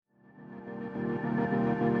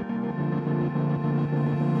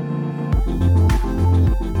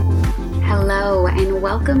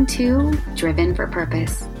Welcome to Driven for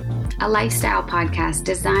Purpose, a lifestyle podcast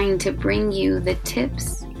designed to bring you the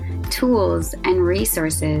tips, tools, and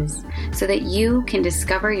resources so that you can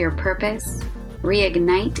discover your purpose,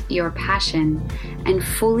 reignite your passion, and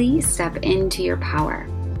fully step into your power.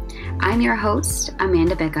 I'm your host,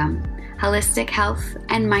 Amanda Bickham, holistic health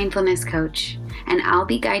and mindfulness coach, and I'll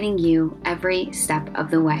be guiding you every step of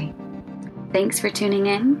the way. Thanks for tuning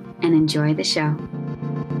in and enjoy the show.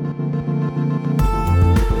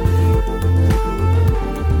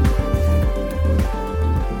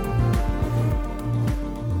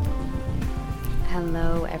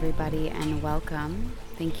 Hello, everybody, and welcome.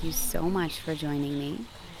 Thank you so much for joining me.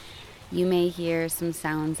 You may hear some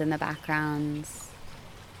sounds in the background.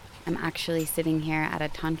 I'm actually sitting here at a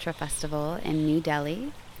Tantra festival in New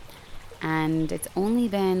Delhi, and it's only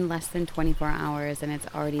been less than 24 hours, and it's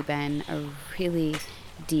already been a really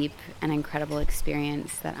deep and incredible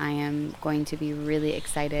experience that I am going to be really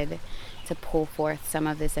excited to pull forth some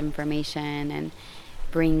of this information and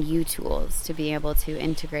bring you tools to be able to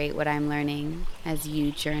integrate what I'm learning as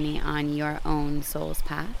you journey on your own soul's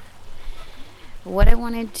path. What I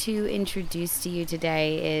wanted to introduce to you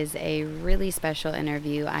today is a really special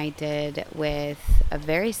interview I did with a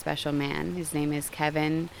very special man. His name is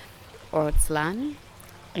Kevin Ortslan,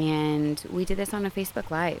 and we did this on a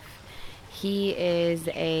Facebook Live. He is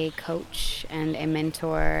a coach and a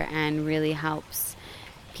mentor and really helps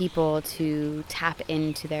people to tap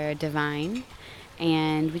into their divine.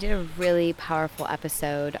 And we did a really powerful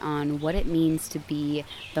episode on what it means to be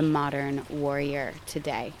the modern warrior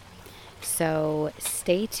today. So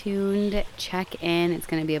stay tuned, check in. It's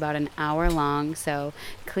going to be about an hour long, so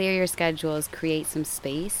clear your schedules, create some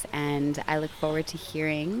space, and I look forward to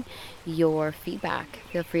hearing your feedback.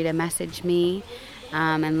 Feel free to message me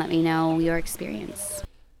and let me know your experience.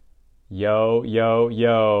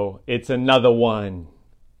 Yo, it's another one.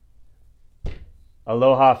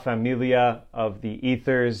 Aloha familia of the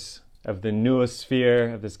ethers, of the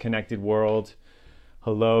noosphere, of this connected world.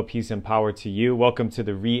 Hello, peace and power to you. Welcome to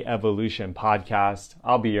the Re-Evolution podcast.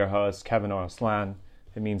 I'll be your host, Kevin Ortslan.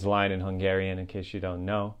 It means lion in Hungarian, in case you don't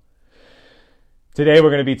know. Today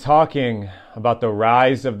we're going to be talking about the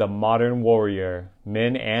rise of the modern warrior,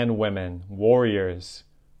 men and women, warriors,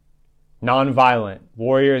 non-violent,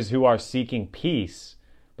 warriors who are seeking peace,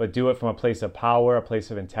 but do it from a place of power, a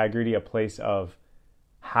place of integrity, a place of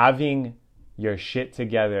having your shit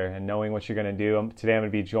together and knowing what you're going to do. Today I'm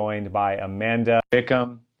going to be joined by Amanda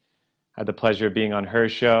Bickham. I had the pleasure of being on her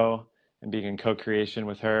show and being in co-creation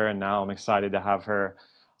with her, and now I'm excited to have her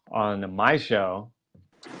on my show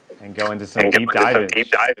and go into some deep dive.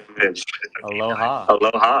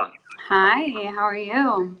 Aloha. Hi, how are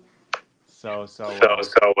you? So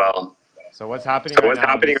well. So what's happening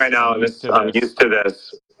right now? I'm used to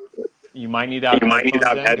this. You might need to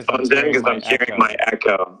have headphones in because I'm hearing my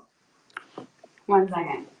echo. 1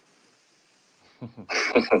 second.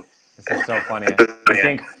 This is so funny. I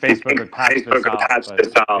think Facebook would patch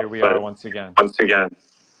this out, but here we are once again.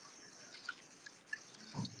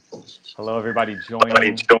 Hello, everybody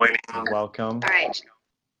joining. Welcome. All right.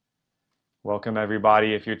 Welcome,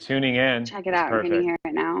 everybody. If you're tuning in, Check it out. Perfect. Can you hear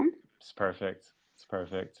it now? It's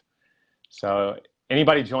perfect. So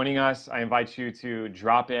anybody joining us, I invite you to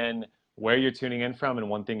drop in where you're tuning in from and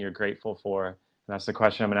one thing you're grateful for. And that's the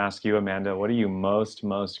question I'm going to ask you, Amanda. What are you most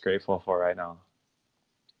grateful for right now?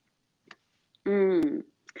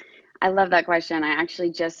 I love that question. I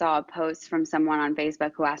actually just saw a post from someone on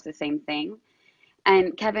Facebook who asked the same thing.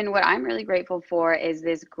 And Kevin, what I'm really grateful for is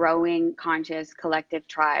this growing conscious collective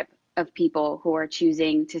tribe of people who are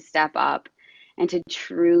choosing to step up and to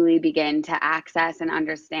truly begin to access and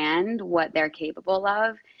understand what they're capable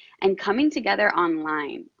of and coming together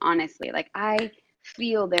online. Honestly, like I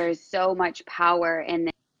feel there is so much power in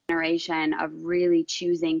this generation of really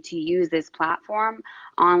choosing to use this platform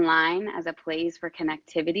online as a place for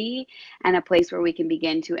connectivity and a place where we can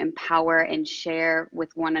begin to empower and share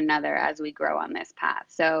with one another as we grow on this path.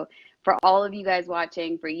 So for all of you guys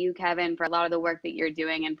watching, for you, Kevin, for a lot of the work that you're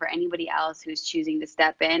doing, and for anybody else who's choosing to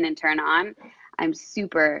step in and turn on, I'm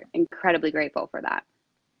incredibly grateful for that.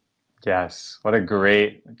 Yes, what a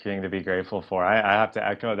great thing to be grateful for. I have to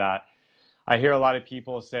echo that. I hear a lot of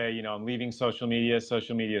people say, I'm leaving social media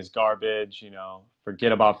is garbage,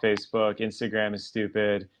 forget about Facebook, Instagram is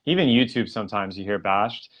stupid. Even YouTube sometimes you hear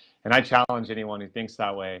bashed. And I challenge anyone who thinks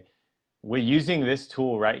that way. We're using this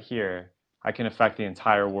tool right here. I can affect the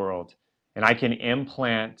entire world, and I can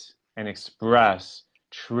implant and express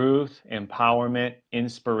truth, empowerment,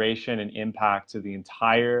 inspiration, and impact to the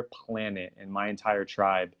entire planet and my entire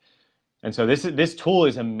tribe. And so this tool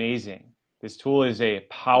is amazing. This tool is a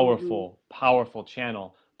Mm-hmm. powerful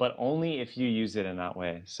channel, but only if you use it in that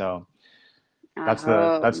way. So that's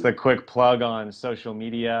Oh, the quick plug on social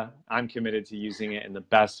media. I'm committed to using it in the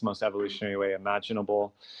best, most evolutionary way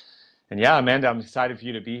imaginable. And yeah, Amanda, I'm excited for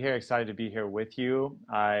you to be here, excited to be here with you.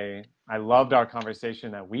 I loved our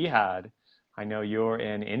conversation that we had. I know you're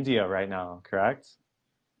in India right now, correct?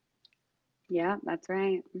 yeah, that's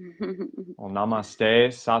right. Well, namaste,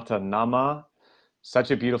 satanama.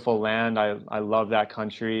 Such a beautiful land. I love that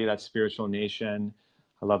country, that spiritual nation.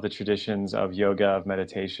 I love the traditions of yoga, of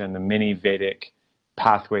meditation, the many Vedic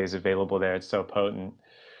pathways available there. It's so potent.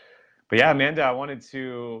 But yeah, Amanda, I wanted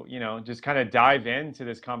to, just kind of dive into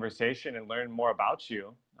this conversation and learn more about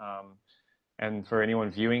you. And for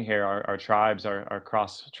anyone viewing here, our tribes, our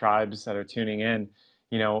cross tribes that are tuning in,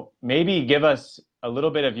 maybe give us a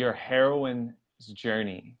little bit of your heroine's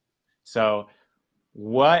journey. So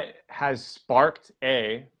what has sparked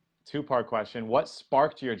a two-part question? What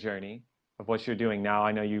sparked your journey of what you're doing now?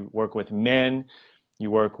 I know you work with men,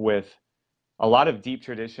 you work with a lot of deep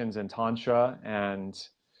traditions in Tantra and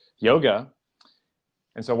yoga.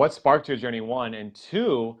 And so what sparked your journey, one? And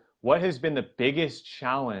two, what has been the biggest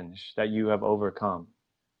challenge that you have overcome?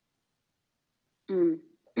 Mm.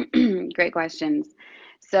 Great questions.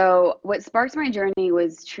 So, what sparked my journey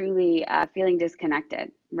was truly feeling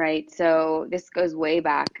disconnected, right? So, this goes way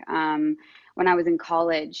back. When I was in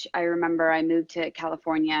college, I remember I moved to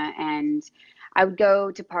California and I would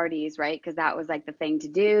go to parties, right? Because that was like the thing to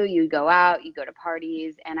do. You go out, you go to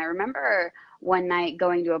parties. And I remember one night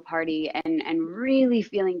going to a party and really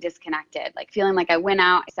feeling disconnected, like feeling like I went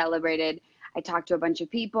out, I celebrated, I talked to a bunch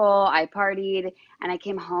of people, I partied, and I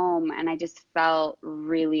came home and I just felt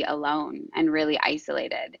really alone and really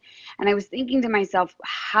isolated. And I was thinking to myself,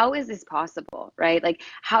 how is this possible, right? Like,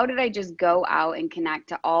 how did I just go out and connect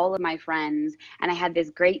to all of my friends and I had this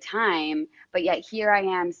great time, but yet here I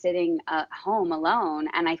am sitting at home alone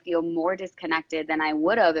and I feel more disconnected than I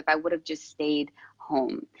would have if I would have just stayed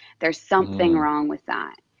home. There's something Mm, wrong with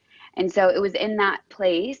that. And so it was in that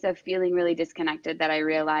place of feeling really disconnected that I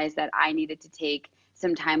realized that I needed to take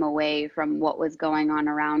some time away from what was going on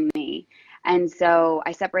around me. And so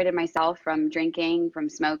I separated myself from drinking, from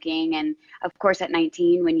smoking. And of course, at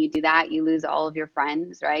 19, when you do that, you lose all of your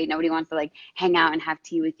friends, right? Nobody wants to like hang out and have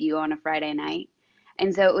tea with you on a Friday night.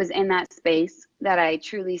 And so it was in that space that I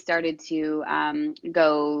truly started to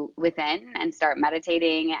go within and start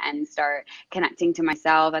meditating and start connecting to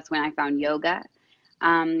myself. That's when I found yoga.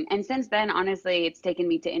 And since then, honestly, it's taken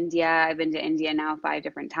me to India. I've been to India now 5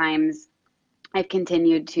 different times. I've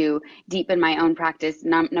continued to deepen my own practice.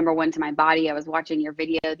 Number one, to my body. I was watching your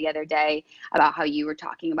video the other day about how you were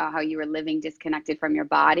talking about how you were living disconnected from your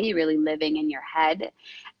body, really living in your head.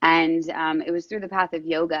 And it was through the path of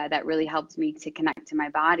yoga that really helped me to connect to my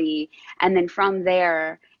body. And then from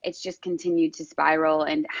there, it's just continued to spiral.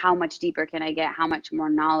 And how much deeper can I get? How much more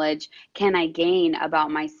knowledge can I gain about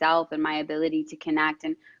myself and my ability to connect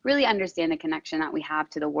and really understand the connection that we have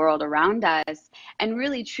to the world around us, and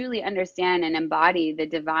really truly understand and embody the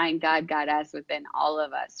divine God goddess within all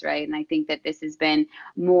of us, right? And I think that this has been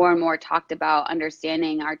more and more talked about,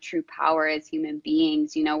 understanding our true power as human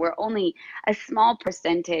beings. We're only a small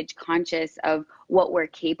percentage conscious of what we're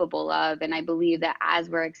capable of. And I believe that as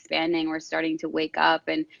we're expanding, we're starting to wake up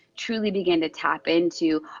and truly begin to tap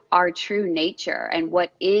into our true nature and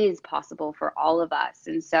what is possible for all of us.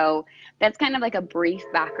 And so that's kind of like a brief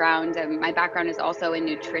background. My background is also in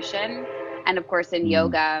nutrition and, of course, in mm,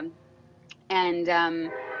 yoga.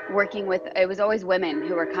 And working with, it was always women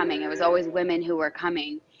who were coming. It was always women who were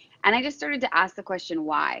coming. And I just started to ask the question,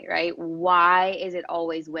 why, right? Why is it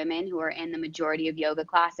always women who are in the majority of yoga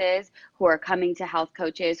classes, who are coming to health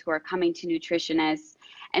coaches, who are coming to nutritionists?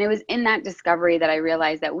 And it was in that discovery that I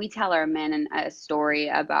realized that we tell our men a story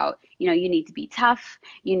about, you need to be tough.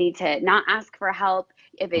 You need to not ask for help.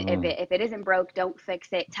 mm, If it isn't broke, don't fix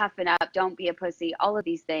it. Toughen up. Don't be a pussy. All of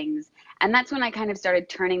these things. And that's when I kind of started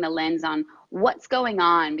turning the lens on what's going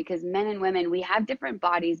on, because men and women, we have different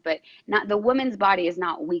bodies, but not the woman's body is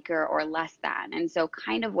not weaker or less than. And so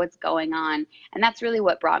kind of what's going on. And that's really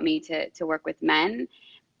what brought me to work with men.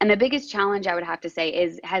 And the biggest challenge I would have to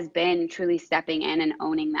say has been truly stepping in and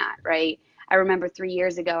owning that, right? I remember 3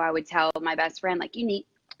 years ago, I would tell my best friend, like, you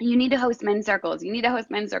need to host men's circles. You need to host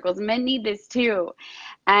men's circles. Men need this too.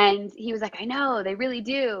 And he was like, I know, they really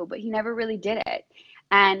do, but he never really did it.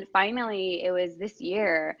 And finally, it was this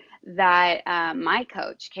year that my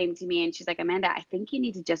coach came to me and she's like, Amanda, I think you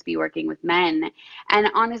need to just be working with men. And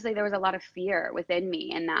honestly, there was a lot of fear within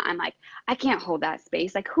me in that I'm like, I can't hold that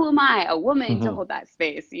space. Like, who am I, a woman, to mm, hold that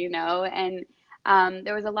space, And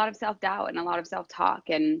there was a lot of self-doubt and a lot of self-talk.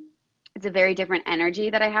 And it's a very different energy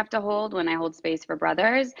that I have to hold when I hold space for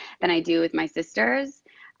brothers than I do with my sisters.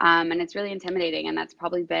 And it's really intimidating. And that's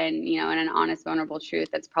probably been, in an honest, vulnerable truth,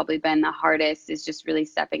 that's probably been the hardest, is just really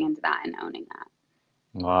stepping into that and owning that.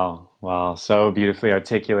 Wow. Wow. So beautifully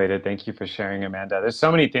articulated. Thank you for sharing, Amanda. There's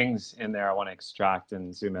so many things in there I want to extract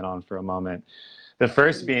and zoom in on for a moment. The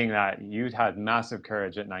first being that you had massive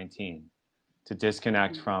courage at 19 to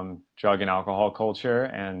disconnect from drug and alcohol culture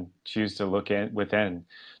and choose to look within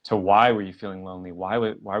to why were you feeling lonely? Why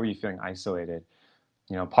were you feeling isolated?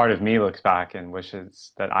 Part of me looks back and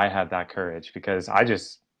wishes that I had that courage, because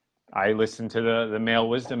I listened to the male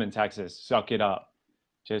wisdom in Texas, suck it up.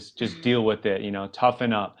 Just deal with it,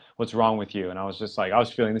 toughen up. What's wrong with you? And I was just like, I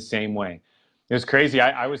was feeling the same way. It was crazy.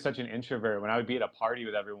 I was such an introvert. When I would be at a party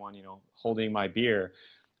with everyone, holding my beer,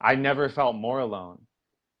 I never felt more alone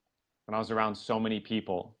when I was around so many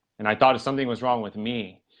people. And I thought something was wrong with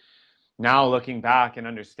me. Now looking back and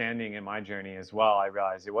understanding in my journey as well, I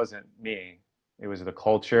realized it wasn't me. It was the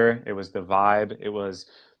culture. It was the vibe. It was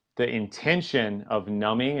the intention of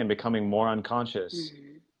numbing and becoming more unconscious.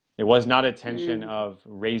 It was not a tension of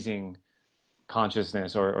raising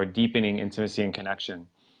consciousness or deepening intimacy and connection.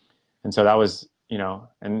 And so that was,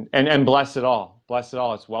 and bless it all. Bless it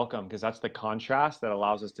all. It's welcome, because that's the contrast that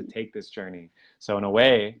allows us to take this journey. So in a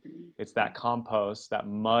way, it's that compost, that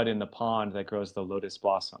mud in the pond that grows the lotus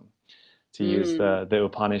blossom, to use the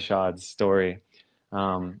Upanishad story.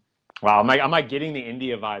 Wow, am I getting the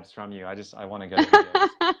India vibes from you? I want to go to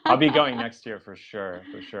India. I'll be going next year for sure.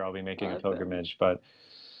 For sure, I'll be making a pilgrimage. But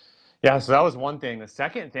yeah, so that was one thing. The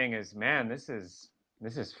second thing is, man, this is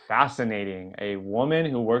fascinating. A woman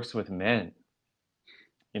who works with men.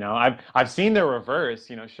 I've seen the reverse.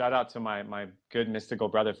 Shout out to my good mystical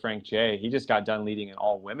brother Frank J. He just got done leading an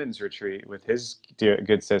all women's retreat with his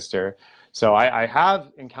good sister. So I have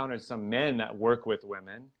encountered some men that work with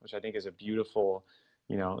women, which I think is a beautiful,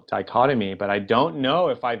 dichotomy. But I don't know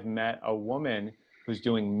if I've met a woman who's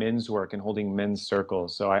doing men's work and holding men's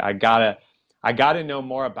circles. So I gotta know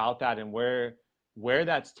more about that, and where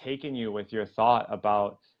that's taken you with your thought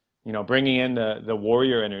about, bringing in the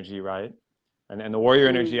warrior energy, right? And the warrior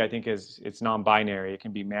energy, I think, it's non-binary. It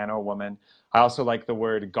can be man or woman. I also like the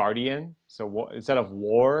word guardian. So instead of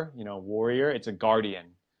war, warrior, it's a guardian,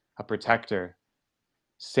 a protector,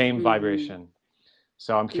 same vibration.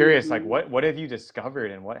 So I'm curious, like, what have you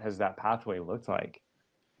discovered, and what has that pathway looked like?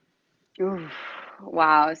 Ooh,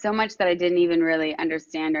 wow, so much that I didn't even really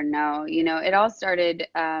understand or know. It all started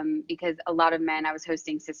because a lot of men, I was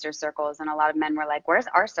hosting sister circles, and a lot of men were like, "Where's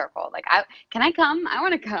our circle? Like, can I come? I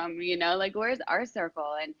want to come. Like, where's our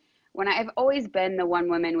circle?" And when I've always been the one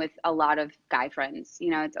woman with a lot of guy friends,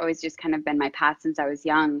 it's always just kind of been my path since I was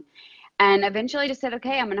young. And eventually just said,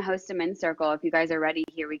 okay, I'm going to host a men's circle. If you guys are ready,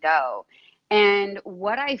 here we go. And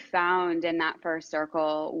what I found in that first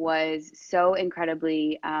circle was so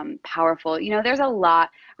incredibly powerful. There's a lot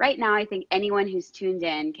right now. I think anyone who's tuned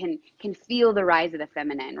in can feel the rise of the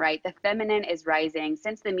feminine, right? The feminine is rising.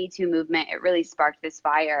 Since the Me Too movement, it really sparked this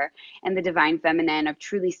fire and the divine feminine of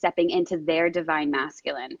truly stepping into their divine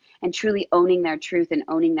masculine and truly owning their truth and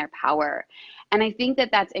owning their power. And I think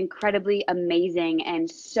that that's incredibly amazing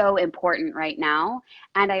and so important right now.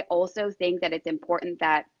 And I also think that it's important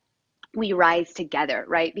that we rise together,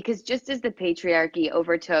 right? Because just as the patriarchy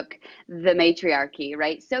overtook the matriarchy,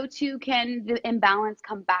 right? So too can the imbalance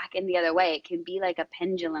come back in the other way. It can be like a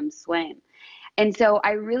pendulum swing. And so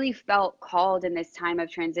I really felt called in this time of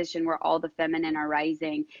transition where all the feminine are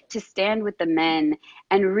rising to stand with the men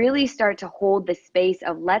and really start to hold the space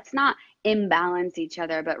of, let's not imbalance each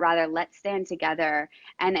other, but rather let's stand together.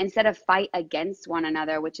 And instead of fight against one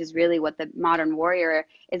another, which is really what the modern warrior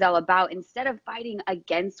is all about, instead of fighting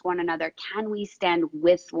against one another, can we stand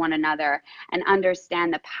with one another and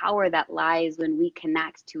understand the power that lies when we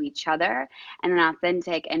connect to each other in an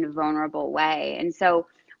authentic and vulnerable way? And so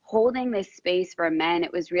holding this space for men,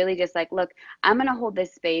 it was really just like, look, I'm going to hold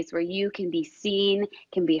this space where you can be seen,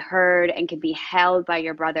 can be heard, and can be held by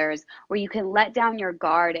your brothers, where you can let down your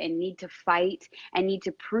guard and need to fight and need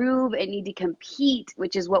to prove and need to compete,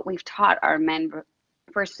 which is what we've taught our men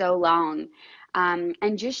for so long.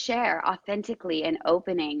 And just share authentically and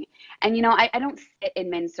opening. And, I don't sit in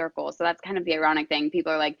men's circles. So that's kind of the ironic thing.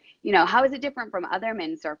 People are like, how is it different from other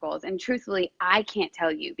men's circles? And truthfully, I can't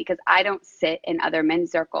tell you because I don't sit in other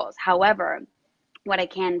men's circles. However, what I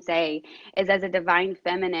can say is, as a divine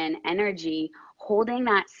feminine energy, holding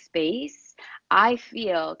that space, I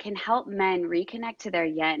feel can help men reconnect to their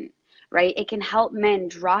yin, right? It can help men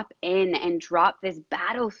drop in and drop this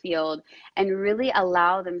battlefield and really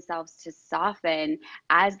allow themselves to soften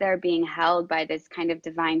as they're being held by this kind of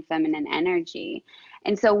divine feminine energy.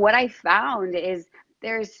 And so what I found is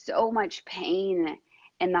there's so much pain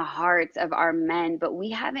in the hearts of our men, but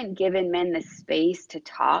we haven't given men the space to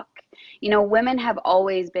talk. You know, women have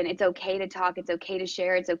always been, it's okay to talk, it's okay to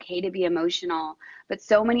share, it's okay to be emotional. But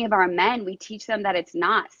so many of our men, we teach them that it's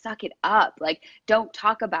not. Suck it up. Like, don't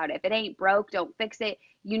talk about it. If it ain't broke, don't fix it.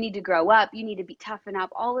 You need to grow up. You need to be toughen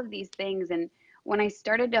up, all of these things. And when I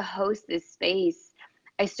started to host this space,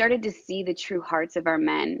 I started to see the true hearts of our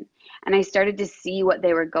men. And I started to see what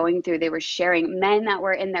they were going through. They were sharing, men that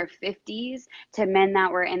were in their 50s to men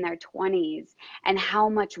that were in their 20s, and how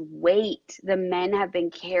much weight the men have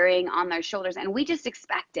been carrying on their shoulders. And we just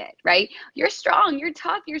expect it, right? You're strong, you're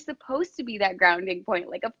tough, you're supposed to be that grounding point.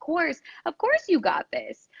 Like, of course you got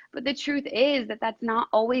this. But the truth is that that's not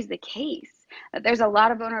always the case, that there's a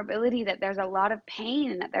lot of vulnerability, that there's a lot of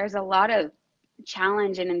pain, and that there's a lot of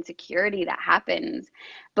challenge and insecurity that happens.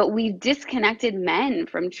 But we've disconnected men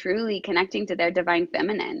from truly connecting to their divine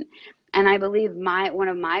feminine. And I believe one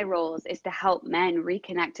of my roles is to help men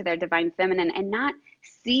reconnect to their divine feminine and not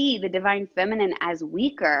see the divine feminine as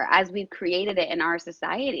weaker as we've created it in our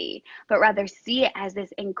society, but rather see it as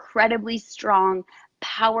this incredibly strong,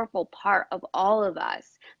 powerful part of all of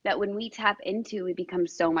us that when we tap into, we become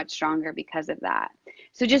so much stronger because of that.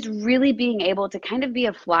 So just really being able to kind of be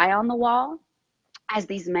a fly on the wall as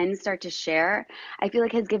these men start to share, I feel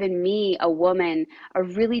like has given me, a woman, a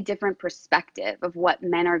really different perspective of what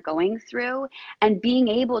men are going through, and being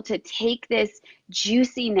able to take this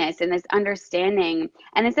juiciness and this understanding,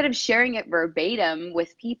 and instead of sharing it verbatim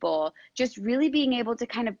with people, just really being able to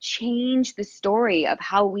kind of change the story of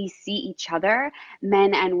how we see each other,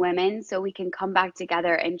 men and women, so we can come back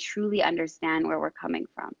together and truly understand where we're coming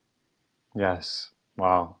from. Yes.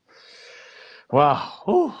 Wow. Wow.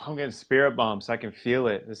 Whew, I'm getting spirit bumps. I can feel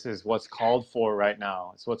it. This is what's called for right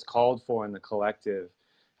now. It's what's called for in the collective,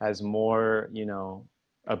 as more,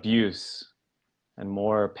 abuse and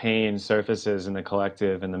more pain surfaces in the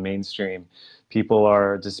collective and the mainstream. People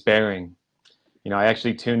are despairing. I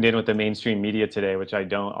actually tuned in with the mainstream media today, which I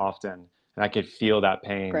don't often, and I could feel that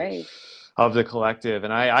pain Great. of the collective.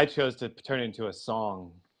 And I chose to turn it into a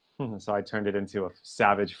song. So I turned it into a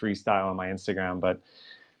savage freestyle on my Instagram. But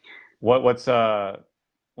what's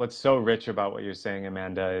so rich about what you're saying,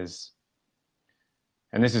 Amanda, is,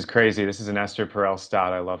 and this is crazy, this is an Esther Perel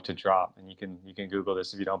stat I love to drop, and you can Google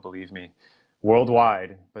this if you don't believe me.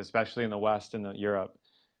 Worldwide, but especially in the West and Europe,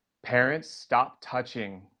 parents stop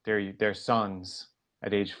touching their sons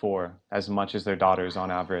at age 4 as much as their daughters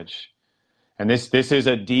on average. And this is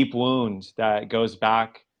a deep wound that goes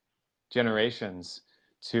back generations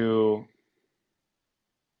to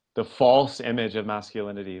the false image of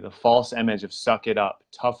masculinity, the false image of suck it up,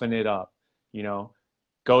 toughen it up,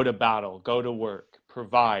 go to battle, go to work,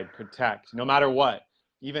 provide, protect, no matter what.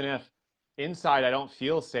 Even if inside I don't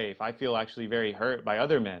feel safe, I feel actually very hurt by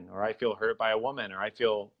other men, or I feel hurt by a woman, or I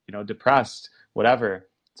feel, depressed, whatever.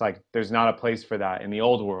 It's like there's not a place for that in the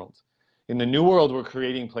old world. In the new world, we're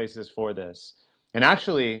creating places for this. And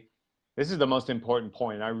actually, this is the most important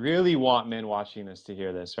point. I really want men watching this to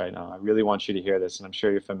hear this right now. I really want you to hear this, and I'm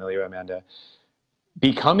sure you're familiar, Amanda.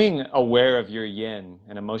 Becoming aware of your yin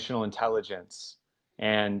and emotional intelligence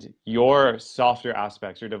and your softer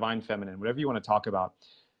aspects, your divine feminine, whatever you want to talk about,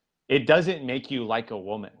 it doesn't make you like a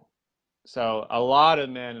woman. So a lot of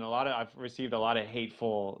men, and I've received a lot of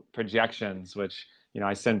hateful projections, which,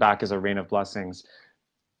 I send back as a rain of blessings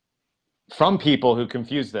from people who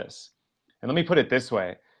confuse this. And let me put it this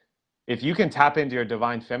way. If you can tap into your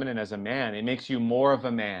divine feminine as a man, it makes you more of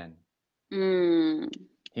a man.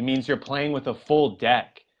 It means you're playing with a full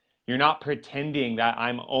deck. You're not pretending that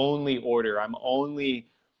I'm only order, I'm only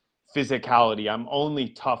physicality, I'm only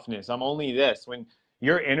toughness, I'm only this. When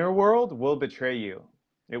your inner world will betray you.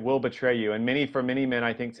 It will betray you. And for many men,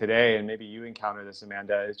 I think today, and maybe you encounter this,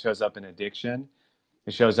 Amanda, it shows up in addiction.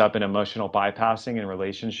 It shows up in emotional bypassing in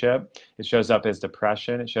relationship. It shows up as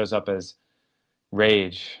depression. It shows up as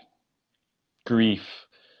rage, grief.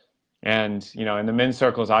 And, in the men's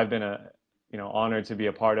circles I've been honored to be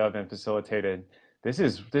a part of and facilitated, this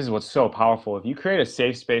is what's so powerful. If you create a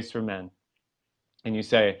safe space for men and you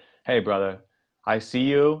say, hey, brother, I see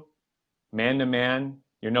you, man to man,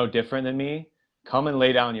 you're no different than me. Come and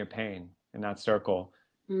lay down your pain in that circle.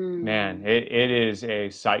 Man, it is a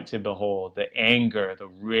sight to behold. The anger, the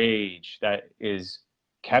rage that is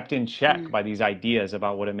kept in check by these ideas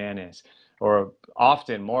about what a man is. Or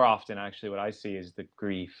more often, actually, what I see is the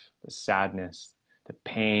grief, the sadness, the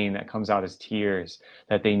pain that comes out as tears,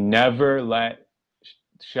 that they never let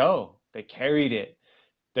show. They carried it.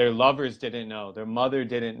 Their lovers didn't know, their mother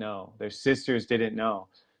didn't know, their sisters didn't know,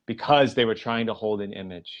 because they were trying to hold an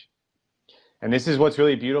image. And this is what's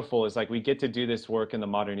really beautiful, is like we get to do this work in the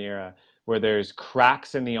modern era where there's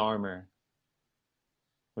cracks in the armor,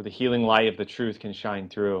 where the healing light of the truth can shine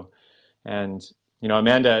through. And,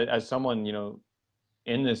 Amanda, as someone,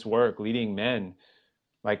 in this work, leading men,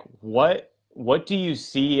 like what do you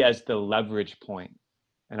see as the leverage point?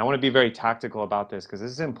 And I want to be very tactical about this, because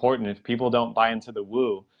this is important. If people don't buy into the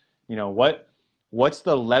woo, what's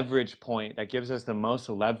the leverage point that gives us the most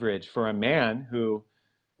leverage for a man who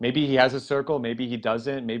maybe he has a circle, maybe he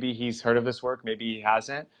doesn't, maybe he's heard of this work, maybe he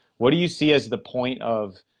hasn't. What do you see as the point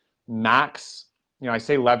of max? I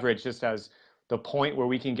say leverage just as the point where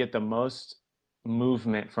we can get the most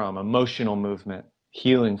movement from, emotional movement,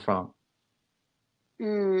 healing from.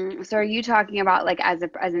 So are you talking about like as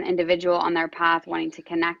an individual on their path wanting to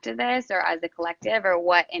connect to this, or as a collective, or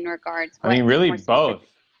what in regards? I mean, really both.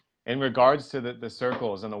 In regards to the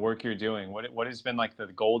circles and the work you're doing, what has been like the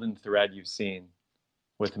golden thread you've seen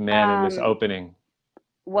with men in this opening?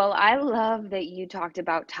 Well, I love that you talked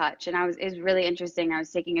about touch, and it was really interesting. I was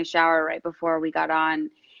taking a shower right before we got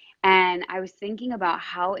on, and I was thinking about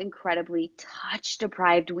how incredibly touch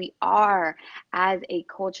deprived we are as a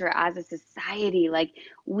culture, as a society. Like,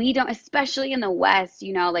 we don't, especially in the West,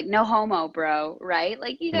 like no homo, bro, right?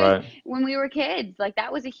 Like, you guys, Right. when we were kids, like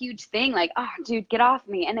that was a huge thing. Like, oh, dude, get off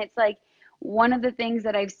me. And it's like, one of the things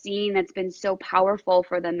that I've seen that's been so powerful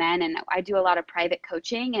for the men, and I do a lot of private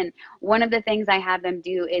coaching, and one of the things I have them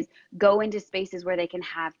do is go into spaces where they can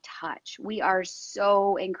have touch. We are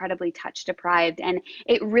so incredibly touch deprived, and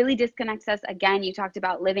it really disconnects us. Again, you talked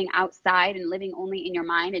about living outside and living only in your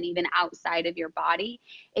mind and even outside of your body.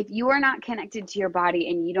 If you are not connected to your body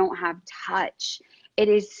and you don't have touch, it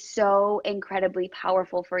is so incredibly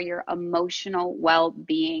powerful for your emotional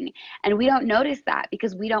well-being. And we don't notice that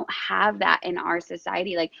because we don't have that in our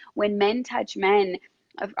society. Like when men touch men,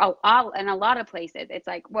 all in a lot of places, it's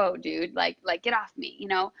like, whoa, dude, like get off me,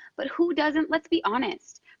 But who doesn't? Let's be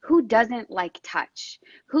honest. Who doesn't like touch?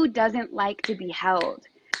 Who doesn't like to be held?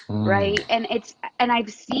 Right? And I've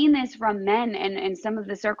seen this from men and some of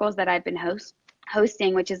the circles that I've been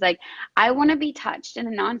hosting, which is like, I want to be touched in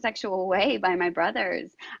a non-sexual way by my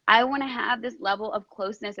brothers. I want to have this level of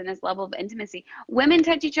closeness and this level of intimacy. Women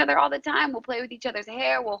touch each other all the time. We'll play with each other's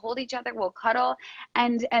hair. We'll hold each other. We'll cuddle.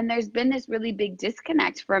 And there's been this really big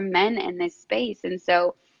disconnect from men in this space. And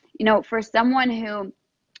so, for someone who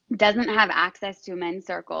doesn't have access to men's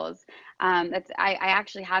circles, I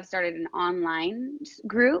actually have started an online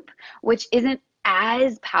group, which isn't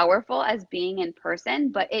as powerful as being in person,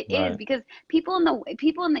 but it Right. is, because people in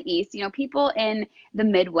the East, people in the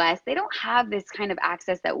Midwest, they don't have this kind of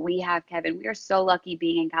access that we have, Kevin. We are so lucky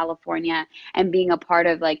being in California and being a part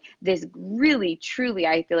of like this really, truly,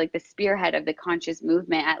 I feel like the spearhead of the conscious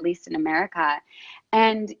movement, at least in America.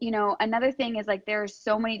 And, another thing is like, there are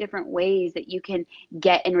so many different ways that you can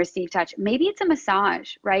get and receive touch. Maybe it's a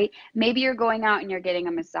massage, right? Maybe you're going out and you're getting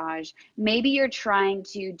a massage. Maybe you're trying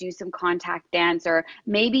to do some contact dance, or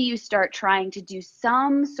maybe you start trying to do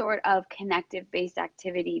some sort of connective based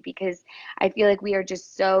activity, because I feel like we are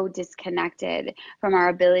just so disconnected from our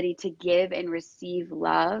ability to give and receive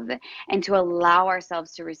love, and to allow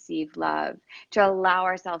ourselves to receive love, to allow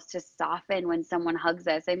ourselves to soften when someone hugs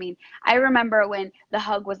us. I mean, I remember when the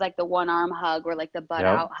hug was like the one arm hug or like the butt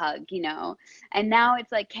out hug, and now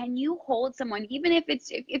it's like, can you hold someone, even if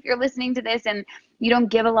if you're listening to this and you don't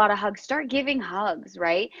give a lot of hugs, start giving hugs,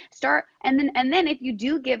 right? And then if you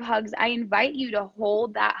do give hugs, I invite you to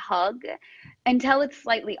hold that hug until it's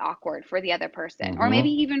slightly awkward for the other person, or maybe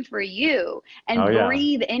even for you, and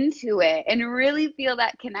breathe into it and really feel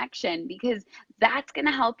that connection, because that's going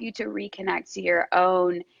to help you to reconnect to your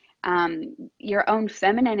own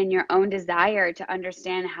feminine and your own desire to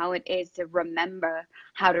understand how it is to remember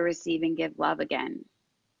how to receive and give love again.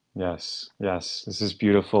 Yes. This is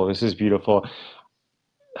beautiful.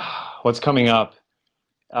 What's coming up?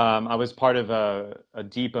 I was part of a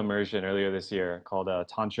deep immersion earlier this year called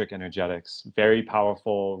Tantric Energetics. Very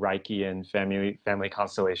powerful Reiki and family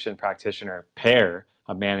constellation practitioner pair,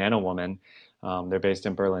 a man and a woman. They're based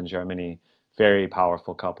in Berlin, Germany. Very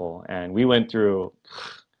powerful couple. And we went through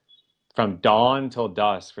from dawn till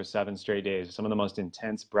dusk for 7 straight days, some of the most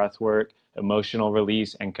intense breath work, emotional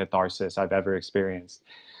release, and catharsis I've ever experienced.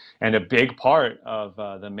 And a big part of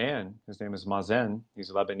the man, his name is Mazen,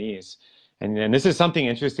 he's Lebanese. And this is something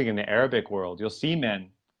interesting in the Arabic world. You'll see men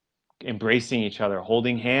embracing each other,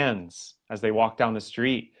 holding hands as they walk down the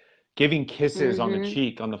street, giving kisses on the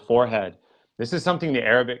cheek, on the forehead. This is something the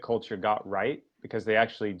Arabic culture got right, because they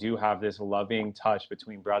actually do have this loving touch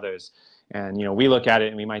between brothers. And, we look at it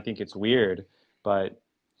and we might think it's weird, but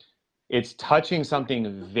it's touching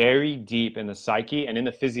something very deep in the psyche and in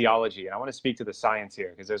the physiology. And I want to speak to the science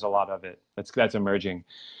here, because there's a lot of it that's emerging.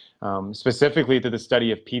 Specifically through the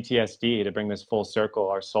study of PTSD, to bring this full circle,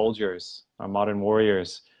 our soldiers, our modern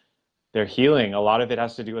warriors, they're healing. A lot of it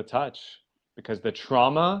has to do with touch, because the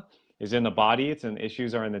trauma is in the body,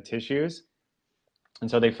 issues are in the tissues. And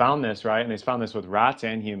so they found this, right? And they found this with rats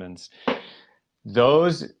and humans.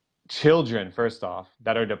 Those children, first off,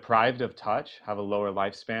 that are deprived of touch have a lower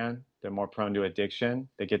lifespan. They're more prone to addiction.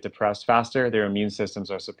 They get depressed faster. Their immune systems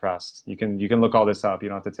are suppressed. You can look all this up. You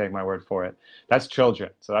don't have to take my word for it. That's children.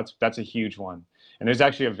 So that's a huge one. And there's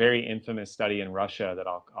actually a very infamous study in Russia that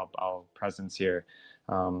I'll presence here,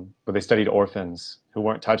 where they studied orphans who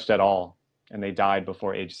weren't touched at all, and they died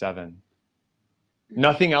before age 7.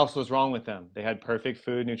 Nothing else was wrong with them. They had perfect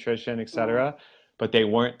food, nutrition, etc., but they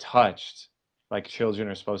weren't touched like children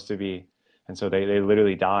are supposed to be. And so they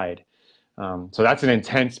literally died. So that's an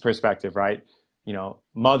intense perspective, right?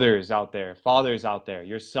 Mothers out there, fathers out there,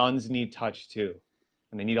 your sons need touch too,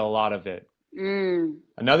 and they need a lot of it.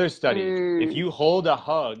 Another study, if you hold a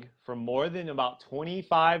hug for more than about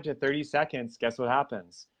 25 to 30 seconds, guess what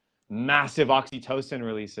happens? Massive oxytocin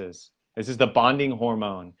releases. This is the bonding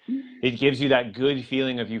hormone. It gives you that good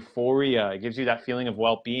feeling of euphoria. It gives you that feeling of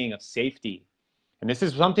well-being, of safety. And this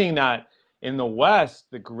is something that in the West,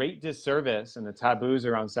 the great disservice and the taboos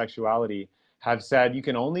around sexuality have said you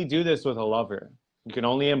can only do this with a lover. You can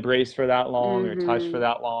only embrace for that long or touch for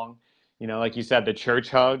that long. Like you said, the church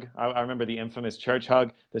hug. I remember the infamous church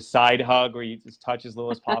hug, the side hug where you just touch as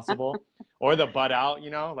little as possible, or the butt out,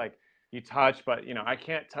 like you touch, but I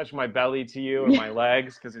can't touch my belly to you or my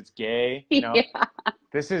legs because it's gay.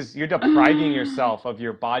 You're depriving yourself of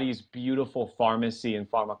your body's beautiful pharmacy and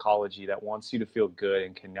pharmacology that wants you to feel good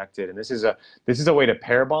and connected. And this is a way to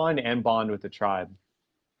pair bond and bond with the tribe.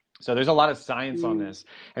 So there's a lot of science on this,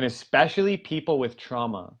 and especially people with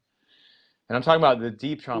trauma. And I'm talking about the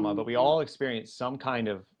deep trauma, but we all experience some kind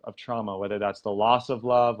of trauma, whether that's the loss of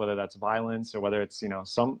love, whether that's violence, or whether it's,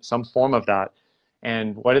 some form of that.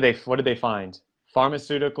 And what did they find?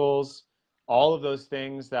 Pharmaceuticals, all of those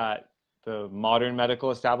things that the modern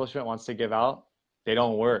medical establishment wants to give out, they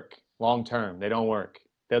don't work long term. They don't work.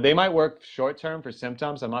 They might work short term for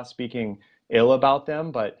symptoms. I'm not speaking ill about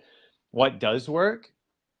them, but what does work?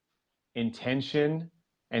 Intention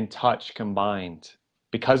and touch combined.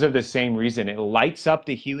 Because of the same reason, it lights up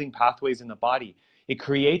the healing pathways in the body. It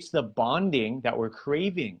creates the bonding that we're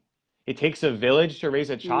craving. It takes a village to raise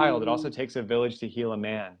a child. It also takes a village to heal a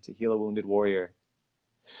man, to heal a wounded warrior.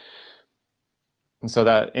 And so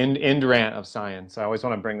that end rant of science, I always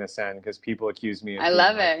want to bring this in because people accuse me of I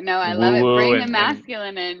love it. No, I love it. Bring the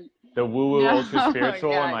masculine in. The woo-woo ultra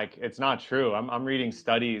spiritual, and it's not true. I'm reading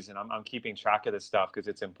studies and I'm keeping track of this stuff because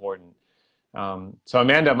it's important. So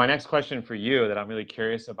Amanda, my next question for you that I'm really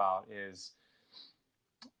curious about is,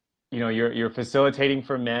 you're facilitating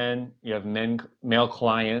for men, you have male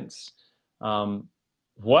clients.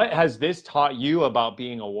 What has this taught you about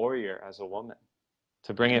being a warrior as a woman?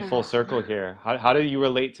 To bring it full circle here, how do you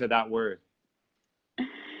relate to that word?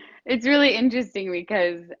 It's really interesting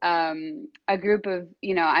because a group of,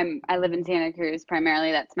 I live in Santa Cruz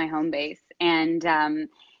primarily. That's my home base. And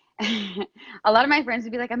a lot of my friends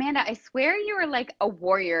would be like, Amanda, I swear you were like a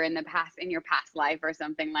warrior in your past life or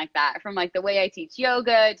something like that, from like the way I teach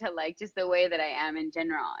yoga to like just the way that I am in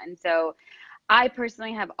general. And so I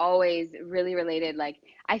personally have always really related, like,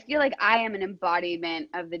 I feel like I am an embodiment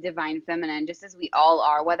of the divine feminine, just as we all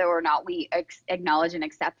are, whether or not we acknowledge and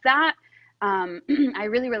accept that. I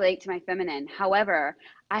really relate to my feminine. However,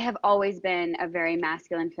 I have always been a very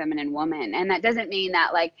masculine, feminine woman. And that doesn't mean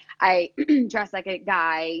that like I dress like a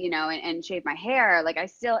guy, and shave my hair. Like I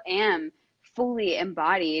still am fully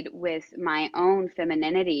embodied with my own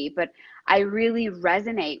femininity, but I really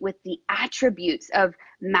resonate with the attributes of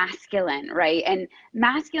masculine, right? And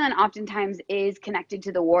masculine oftentimes is connected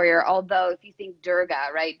to the warrior, although if you think Durga,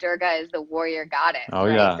 right? Durga is the warrior goddess,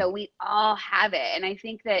 right? Yeah. So we all have it. And I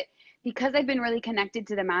think that because I've been really connected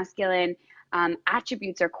to the masculine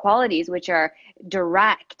attributes or qualities, which are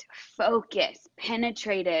direct, focus,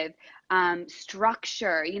 penetrative,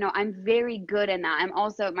 structure, I'm very good in that. I'm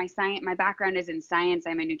also, my background is in science.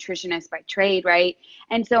 I'm a nutritionist by trade, right?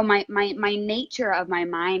 And so my nature of my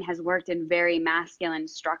mind has worked in very masculine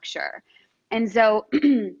structure. And so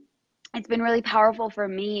it's been really powerful for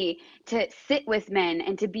me to sit with men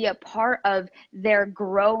and to be a part of their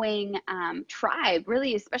growing tribe,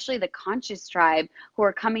 really, especially the conscious tribe who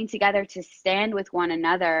are coming together to stand with one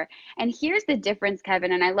another. And here's the difference,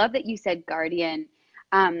 Kevin, and I love that you said guardian.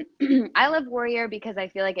 Um, I love warrior because I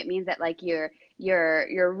feel like it means that like you're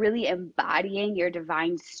really embodying your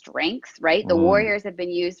divine strengths, right? The Mm, warriors have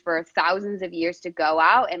been used for thousands of years to go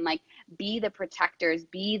out and like be the protectors,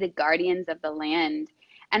 be the guardians of the land.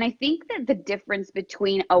 And I think that the difference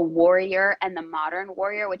between a warrior and the modern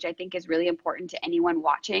warrior, which I think is really important to anyone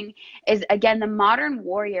watching, is again, the modern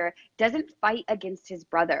warrior doesn't fight against his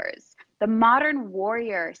brothers. The modern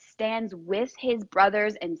warrior stands with his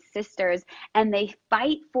brothers and sisters and they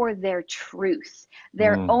fight for their truth,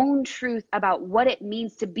 their mm, own truth about what it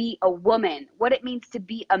means to be a woman, what it means to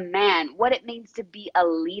be a man, what it means to be a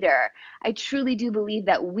leader. I truly do believe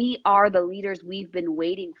that we are the leaders we've been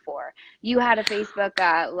waiting for. You had a Facebook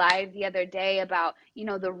live the other day about,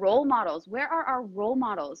 the role models. Where are our role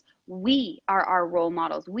models? We are our role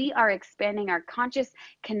models. We are expanding. Our conscious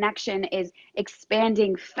connection is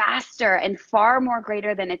expanding faster and far more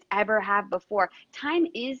greater than it's ever have before. Time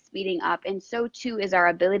is speeding up, and so too is our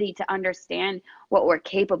ability to understand what we're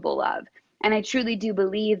capable of. And I truly do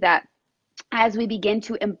believe that as we begin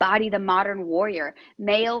to embody the modern warrior,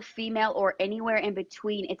 male, female, or anywhere in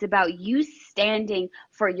between, it's about you standing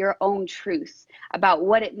for your own truth, about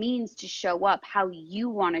what it means to show up, how you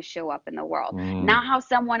want to show up in the world, mm. not how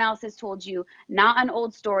someone else has told you, not an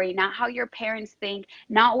old story, not how your parents think,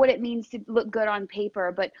 not what it means to look good on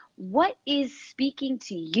paper, but what is speaking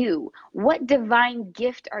to you? What divine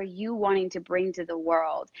gift are you wanting to bring to the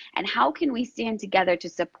world? And how can we stand together to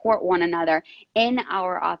support one another in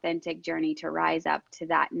our authentic journey to rise up to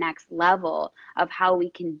that next level of how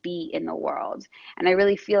we can be in the world? And I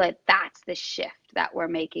really feel like that's the shift that we're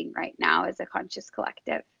making right now as a conscious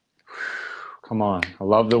collective. Come on. I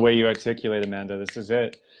love the way you articulate, Amanda. This is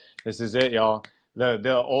it. This is it, y'all.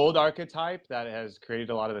 The old archetype that has created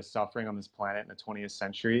a lot of the suffering on this planet in the 20th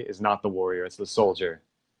century is not the warrior, it's the soldier.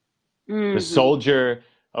 The Mm-hmm. soldier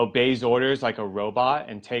obeys orders like a robot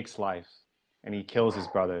and takes life, and he kills his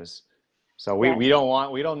brothers. So Yes. we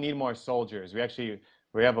don't need more soldiers.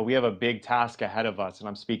 We have a big task ahead of us, and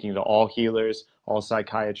I'm speaking to all healers, all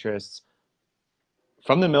psychiatrists,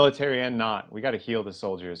 from the military and not. We got to heal the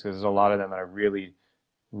soldiers because there's a lot of them that are really,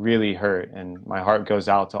 really hurt, and my heart goes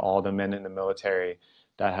out to all the men in the military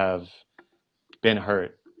that have been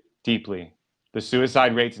hurt deeply. The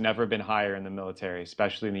suicide rate's never been higher in the military,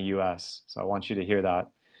 especially in the US. So I want you to hear that.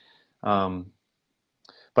 Um,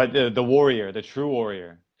 but the warrior, the true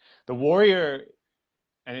warrior, the warrior,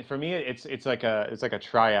 and for me, it's like a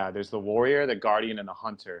triad. There's the warrior, the guardian, and the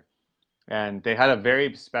hunter. And they had a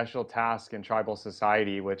very special task in tribal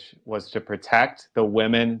society, which was to protect the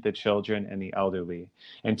women, the children, and the elderly,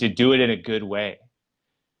 and to do it in a good way.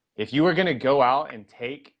 If you were going to go out and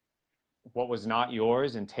take what was not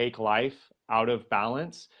yours and take life out of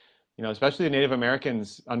balance, especially the Native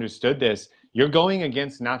Americans understood this. You're going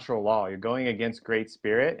against natural law. You're going against Great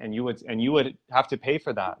Spirit, and you would have to pay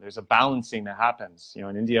for that. There's a balancing that happens.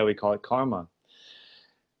 In India we call it karma.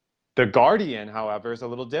 The guardian, however, is a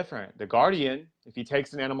little different. The guardian, if he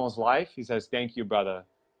takes an animal's life, he says, "Thank you, brother.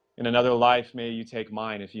 In another life, may you take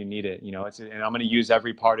mine if you need it." And I'm going to use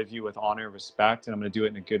every part of you with honor, respect, and I'm going to do it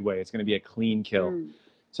in a good way. It's going to be a clean kill. Mm.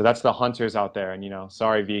 So that's the hunters out there. And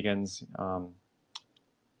sorry, vegans.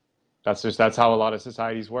 That's how a lot of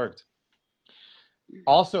societies worked.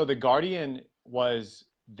 Also, the guardian was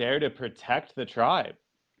there to protect the tribe.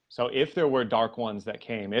 So if there were dark ones that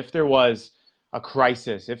came, if there was a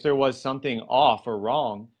crisis, if there was something off or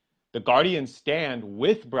wrong, the guardians stand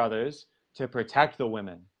with brothers to protect the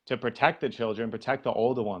women, to protect the children, protect the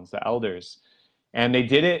older ones, the elders. And they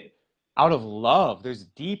did it out of love. There's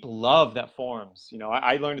deep love that forms.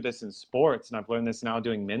 I learned this in sports, and I've learned this now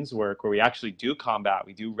doing men's work, where we actually do combat,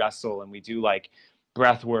 we do wrestle, and we do like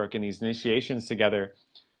breath work and these initiations together.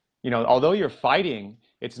 Although you're fighting,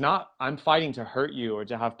 it's not I'm fighting to hurt you or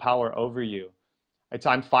to have power over you. It's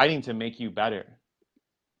I'm fighting to make you better.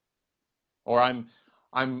 Or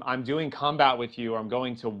I'm doing combat with you, or I'm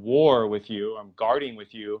going to war with you, I'm guarding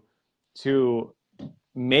with you to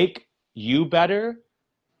make you better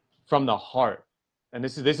from the heart. And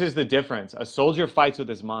this is the difference. A soldier fights with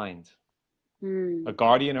his mind. A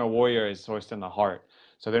guardian or warrior is sourced in the heart.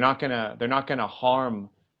 So they're not gonna harm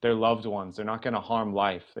their loved ones. They're not gonna harm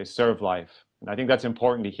life. They serve life. And I think that's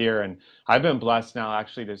important to hear. And I've been blessed now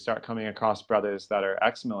actually to start coming across brothers that are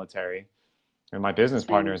ex-military. And my business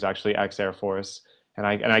partner Same. is actually ex-Air Force. And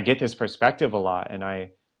I get this perspective a lot. And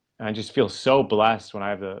And I just feel so blessed when I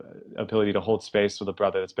have the ability to hold space with a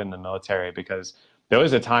brother that's been in the military, because there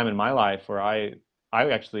was a time in my life where I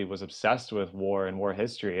actually was obsessed with war and war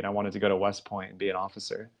history, and I wanted to go to West Point and be an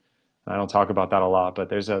officer. And I don't talk about that a lot, but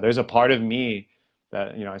there's a part of me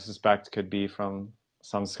that, I suspect could be from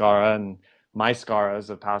samskara and my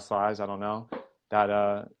skaras of past lives, I don't know,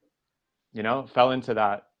 that fell into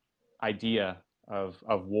that idea of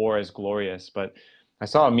war as glorious. But I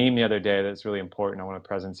saw a meme the other day that's really important. I want to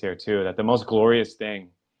presence here too, that the most glorious thing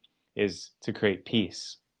is to create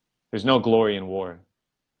peace. There's no glory in war.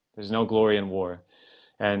 There's no glory in war.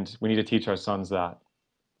 And we need to teach our sons that.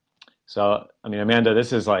 So, I mean, Amanda,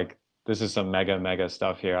 this is some mega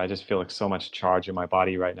stuff here. I just feel like so much charge in my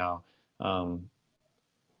body right now.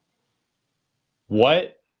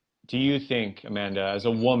 What do you think, Amanda, as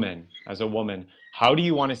a woman, how do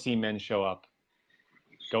you want to see men show up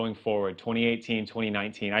going forward, 2018,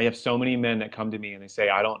 2019? I have so many men that come to me and they say,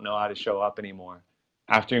 I don't know how to show up anymore.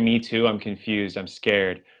 After Me Too, I'm confused. I'm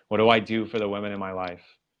scared. What do I do for the women in my life?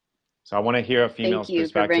 So I want to hear a female's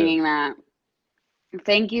perspective. Thank you for bringing that.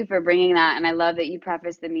 Thank you for bringing that. And I love that you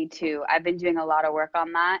prefaced the Me Too. I've been doing a lot of work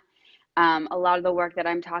on that. A lot of the work that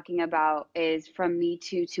I'm talking about is from Me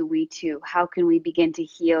Too to We Too. How can we begin to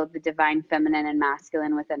heal the divine feminine and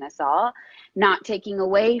masculine within us all? Not taking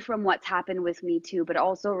away from what's happened with Me Too, but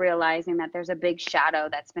also realizing that there's a big shadow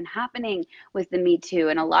that's been happening with the Me Too.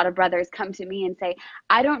 And a lot of brothers come to me and say,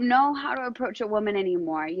 I don't know how to approach a woman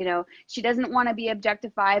anymore. She doesn't want to be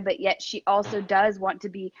objectified, but yet she also does want to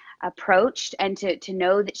be approached and to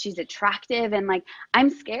know that she's attractive. And I'm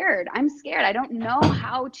scared. I don't know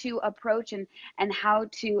how to approach and how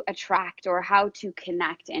to attract or how to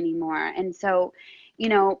connect anymore. And so,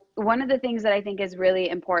 one of the things that I think is really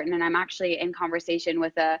important, and I'm actually in conversation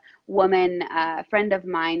with a woman, a friend of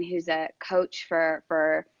mine who's a coach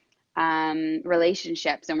for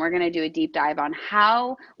relationships, and we're going to do a deep dive on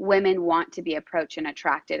how women want to be approached and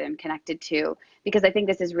attracted and connected to, because I think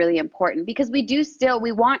this is really important, because we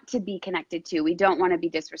want to be connected to. We don't want to be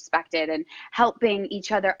disrespected, and helping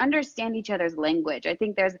each other understand each other's language. I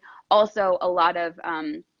think there's also a lot of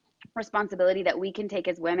responsibility that we can take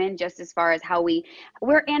as women, just as far as how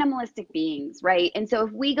we're animalistic beings, right? And so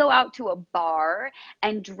if we go out to a bar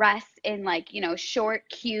and dress in short,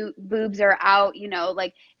 cute, boobs are out,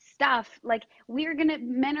 stuff,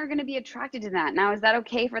 men are gonna be attracted to that. Now, is that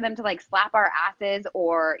okay for them to slap our asses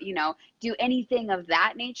or do anything of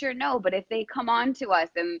that nature? No. But if they come on to us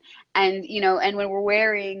and when we're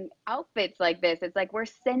wearing outfits like this, it's we're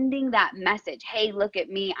sending that message, hey, look at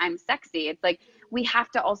me, I'm sexy. It's we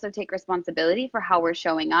have to also take responsibility for how we're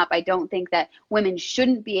showing up. I don't think that women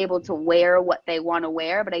shouldn't be able to wear what they want to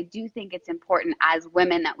wear, but I do think it's important as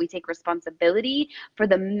women that we take responsibility for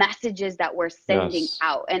the messages that we're sending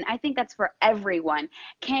out. And I think that's for everyone.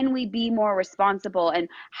 Can we be more responsible in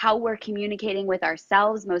how we're communicating with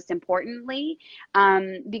ourselves, most importantly?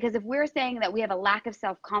 Because if we're saying that we have a lack of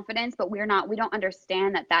self-confidence, but we don't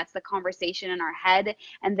understand that that's the conversation in our head,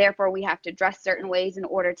 and therefore we have to dress certain ways in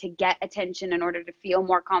order to get attention, in order to feel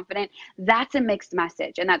more confident, that's a mixed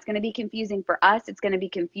message. And that's going to be confusing for us. It's going to be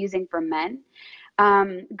confusing for men.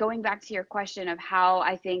 Going back to your question of how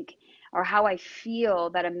I think, or how I feel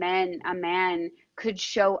that a man could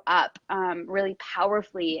show up really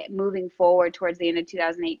powerfully moving forward towards the end of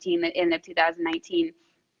 2018, the end of 2019.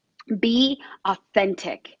 Be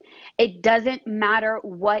authentic. It doesn't matter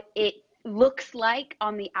what it looks like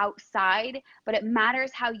on the outside, but it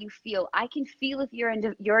matters how you feel. I can feel if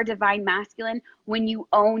you're a divine masculine when you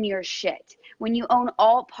own your shit, when you own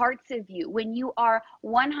all parts of you, when you are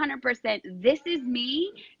 100%, this is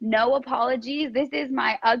me, no apologies, this is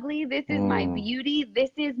my ugly, this is my beauty,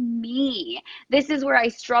 this is me, this is where I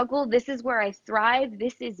struggle, this is where I thrive,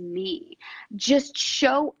 this is me. Just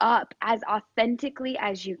show up as authentically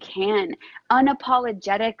as you can,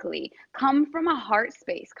 unapologetically. Come from a heart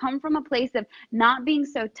space, come from a place of not being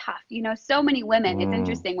so tough. So many women, it's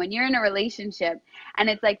interesting when you're in a relationship and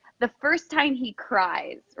it's the first time he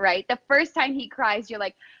cries, right? The first time he cries, you're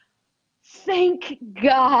like, thank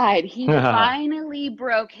God he finally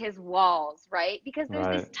broke his walls, right? Because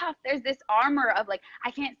there's there's this armor of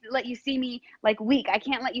I can't let you see me weak. I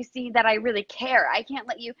can't let you see that I really care. I can't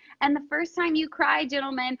let you. And the first time you cry,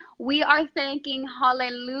 gentlemen, we are thanking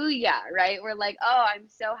hallelujah, right? We're oh, I'm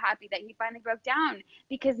so happy that he finally broke down,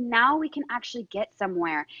 because now we can actually get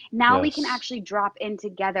somewhere. Now we can actually drop in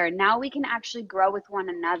together. Now we can actually grow with one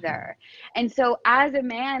another. And so as a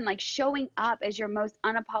man, showing up as your most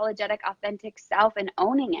unapologetic, authentic self and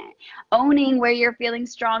owning it, owning where you're feeling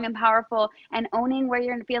strong and powerful and owning where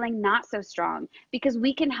you're feeling not so strong, because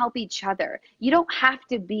we can help each other. You don't have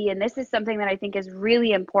to be, and this is something that I think is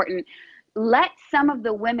really important, let some of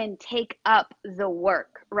the women take up the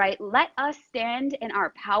work, right? Let us stand in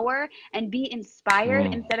our power and be inspired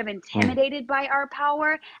instead of intimidated by our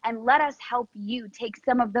power. And let us help you take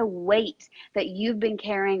some of the weight that you've been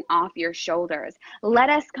carrying off your shoulders. Let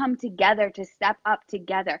us come together to step up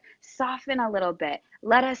together, soften a little bit.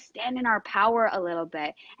 Let us stand in our power a little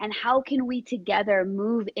bit. And how can we together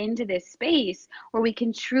move into this space where we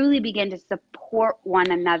can truly begin to support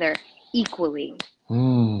one another equally?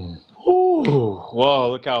 Ooh. Whoa,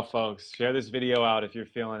 look out, folks. Share this video out if you're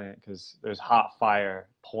feeling it, because there's hot fire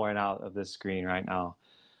pouring out of this screen right now.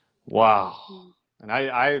 Wow. And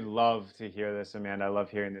I love to hear this, Amanda. I love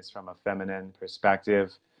hearing this from a feminine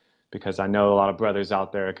perspective, because I know a lot of brothers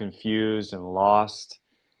out there are confused and lost.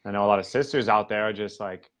 I know a lot of sisters out there are just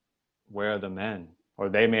like, where are the men? Or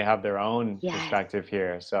they may have their own perspective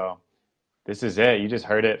here. So this is it. You just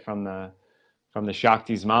heard it from the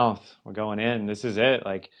Shakti's mouth. We're going in. This is it.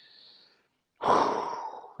 Like,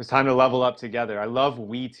 it's time to level up together. I love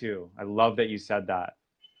we too. I love that you said that.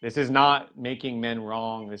 This is not making men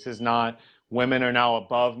wrong. This is not women are now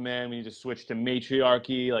above men. We need to switch to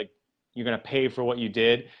matriarchy. Like, you're going to pay for what you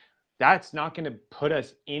did. That's not going to put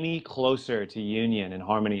us any closer to union and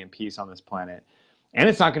harmony and peace on this planet. And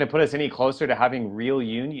it's not going to put us any closer to having real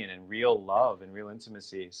union and real love and real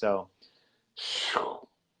intimacy. So,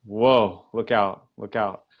 whoa, look out, look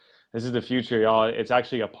out. This is the future, y'all. It's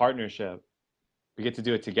actually a partnership. We get to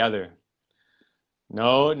do it together.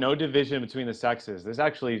 No division between the sexes. This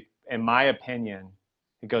actually, in my opinion,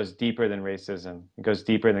 it goes deeper than racism. It goes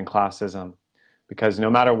deeper than classism. Because no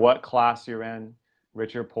matter what class you're in,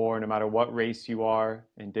 rich or poor, no matter what race you are,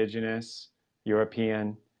 indigenous,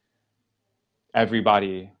 European,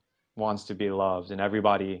 everybody wants to be loved, and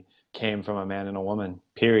everybody came from a man and a woman,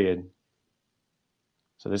 period.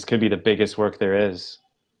 So this could be the biggest work there is.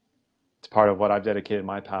 It's part of what I've dedicated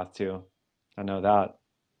my path to. I know that.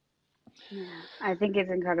 Yeah, I think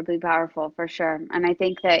it's incredibly powerful for sure. And I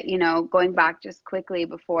think that, going back just quickly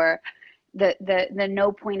before the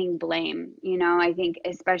no pointing blame, I think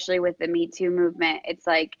especially with the Me Too movement, it's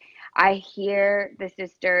like I hear the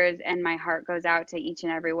sisters and my heart goes out to each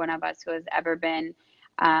and every one of us who has ever been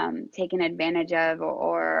taken advantage of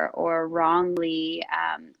or wrongly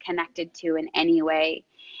connected to in any way.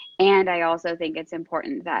 And I also think it's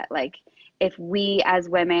important that, like, if we as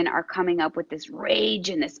women are coming up with this rage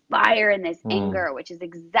and this fire and this anger, which is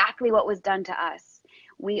exactly what was done to us,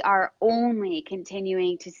 we are only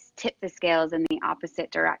continuing to tip the scales in the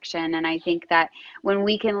opposite direction. And I think that when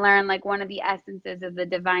we can learn, like, one of the essences of the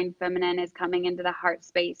divine feminine is coming into the heart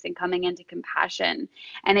space and coming into compassion.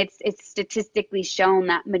 And it's statistically shown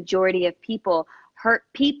that majority of hurt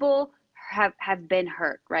people have been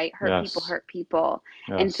hurt, right? People hurt people.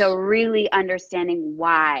 Yes. And so really understanding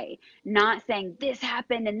why, not saying this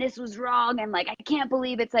happened and this was wrong and like, I can't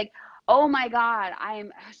believe, it's like, oh my God, I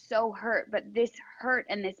am so hurt, but this hurt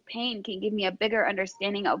and this pain can give me a bigger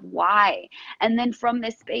understanding of why. And then from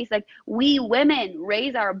this space, like, we women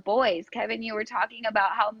raise our boys. Kevin, you were talking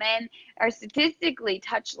about how men are statistically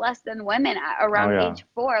touched less than women around age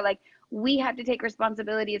 4. Like, we have to take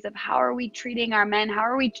responsibilities of how are we treating our men? How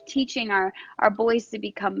are we teaching our boys to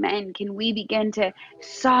become men? Can we begin to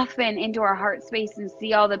soften into our heart space and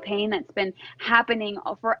see all the pain that's been happening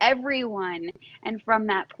for everyone? And from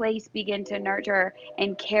that place, begin to nurture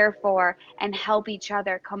and care for and help each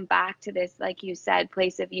other come back to this, like you said,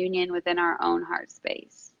 place of union within our own heart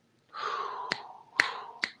space.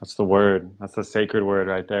 That's the word. That's the sacred word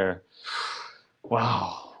right there.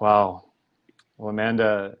 Wow. Wow. Well,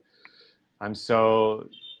 Amanda, I'm so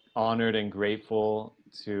honored and grateful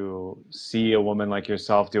to see a woman like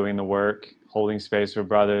yourself doing the work, holding space for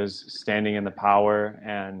brothers, standing in the power,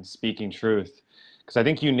 and speaking truth. Because I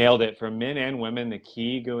think you nailed it. For men and women, the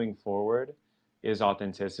key going forward is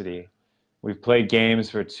authenticity. We've played games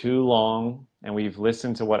for too long, and we've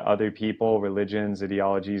listened to what other people, religions,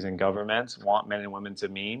 ideologies, and governments want men and women to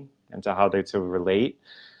mean and to how they're to relate.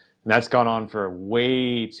 And that's gone on for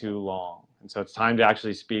way too long. And so it's time to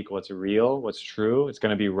actually speak what's real, what's true. It's going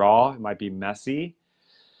to be raw. It might be messy.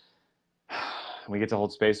 We get to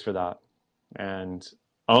hold space for that and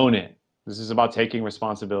own it. This is about taking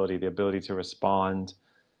responsibility, the ability to respond.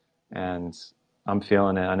 And I'm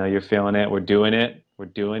feeling it. I know you're feeling it. We're doing it. We're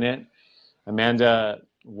doing it. Amanda,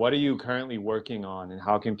 what are you currently working on, and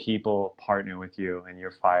how can people partner with you in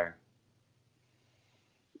your fire?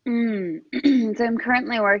 So I'm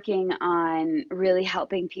currently working on really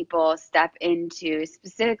helping people step into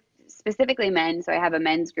specifically men. So I have a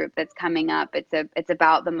men's group that's coming up. It's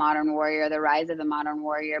about the modern warrior, the rise of the modern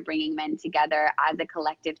warrior, bringing men together as a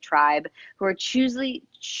collective tribe who are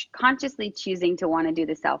consciously choosing to want to do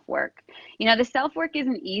the self work. You know, the self work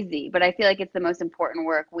isn't easy, but I feel like it's the most important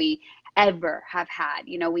work we ever have had.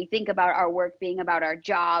 You know, we think about our work being about our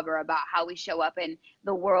job or about how we show up in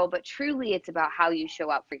the world, but truly it's about how you show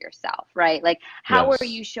up for yourself, right? Like, how are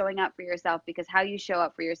you showing up for yourself? Because how you show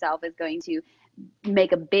up for yourself is going to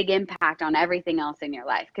make a big impact on everything else in your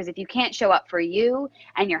life. Because if you can't show up for you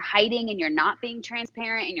and you're hiding and you're not being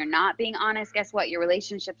transparent and you're not being honest, guess what? Your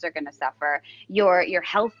relationships are going to suffer. Your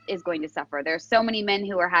health is going to suffer. There's so many men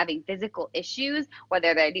who are having physical issues,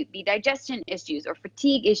 whether they be digestion issues or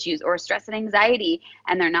fatigue issues or stress and anxiety,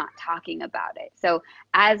 and they're not talking about it. So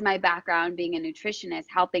as my background being a nutritionist,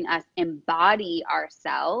 helping us embody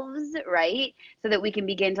ourselves, right? So that we can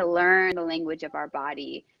begin to learn the language of our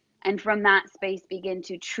body. And from that space, begin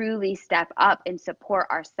to truly step up and support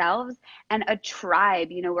ourselves and a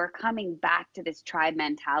tribe. You know, we're coming back to this tribe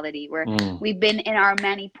mentality where we've been in our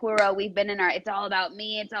Manipura, we've been in our, it's all about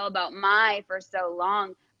me, it's all about my for so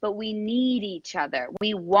long, but we need each other.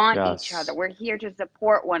 We want each other. We're here to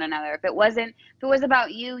support one another. If it was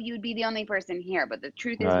about you, you'd be the only person here. But the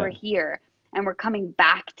truth is we're here and we're coming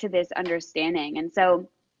back to this understanding. And so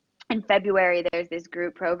in February, there's this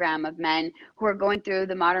group program of men who are going through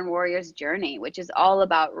the Modern Warrior's journey, which is all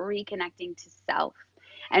about reconnecting to self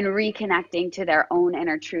and reconnecting to their own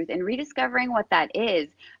inner truth and rediscovering what that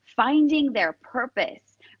is, finding their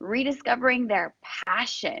purpose, rediscovering their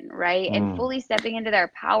passion, right? And fully stepping into their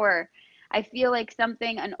power. I feel like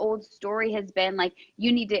an old story has been like,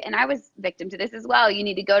 you need to, and I was victim to this as well. You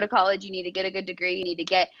need to go to college. You need to get a good degree. You need to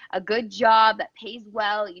get a good job that pays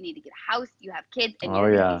well. You need to get a house. You have kids and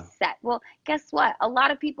you're going to be set. Well, guess what? A lot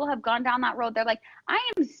of people have gone down that road. They're like, I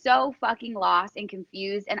am so fucking lost and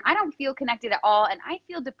confused and I don't feel connected at all. And I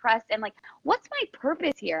feel depressed and like, what's my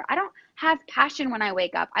purpose here? I don't have passion when I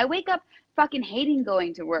wake up. I wake up fucking hating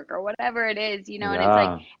going to work or whatever it is, you know, and it's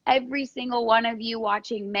like every single one of you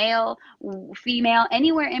watching, male, female,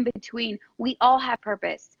 anywhere in between, we all have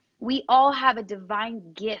purpose. We all have a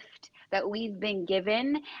divine gift that we've been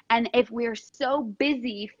given. And if we're so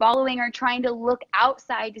busy following or trying to look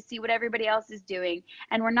outside to see what everybody else is doing,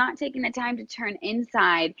 and we're not taking the time to turn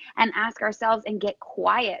inside and ask ourselves and get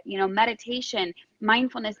quiet, you know, meditation,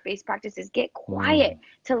 mindfulness-based practices, get quiet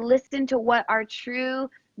to listen to what our true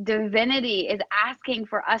divinity is asking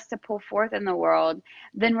for us to pull forth in the world,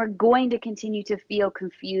 then we're going to continue to feel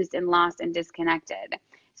confused and lost and disconnected.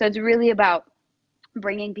 So it's really about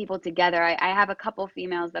bringing people together. I have a couple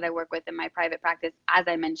females that I work with in my private practice. As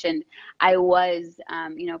I mentioned, I was,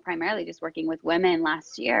 primarily just working with women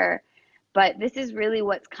last year. But this is really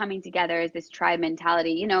what's coming together is this tribe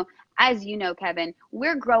mentality. You know, as you know, Kevin,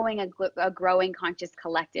 we're growing a growing conscious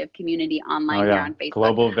collective community online here on Facebook.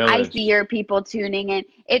 Global village. I see your people tuning in.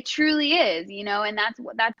 It truly is, you know, and that's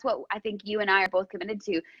what I think you and I are both committed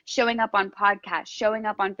to, showing up on podcasts, showing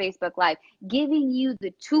up on Facebook Live, giving you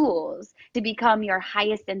the tools to become your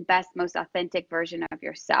highest and best, most authentic version of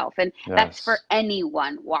yourself. And that's for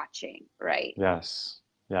anyone watching, right? Yes,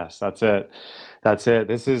 that's it.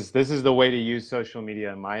 This is the way to use social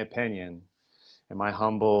media, in my opinion. In my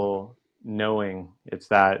humble knowing, it's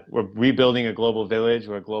that we're rebuilding a global village.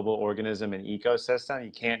 We're a global organism and ecosystem.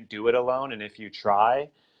 You can't do it alone. And if you try,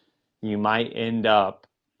 you might end up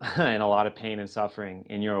in a lot of pain and suffering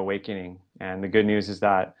in your awakening. And the good news is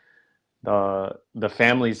that the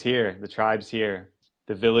family's here, the tribe's here,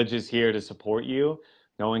 the village is here to support you.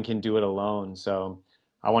 No one can do it alone. So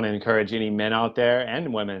I want to encourage any men out there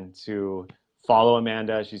and women to follow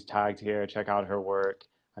Amanda. She's tagged here. Check out her work.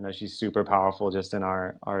 I know she's super powerful just in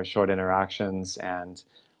our short interactions, and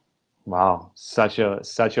wow, such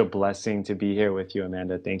a blessing to be here with you,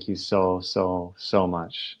 Amanda. Thank you so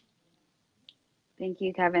much. Thank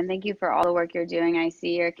you, Kevin. Thank you for all the work you're doing. I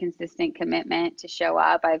see your consistent commitment to show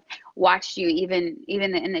up. I've watched you even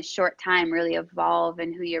in this short time really evolve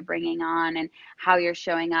in who you're bringing on and how you're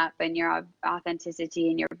showing up and your authenticity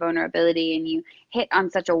and your vulnerability. And you hit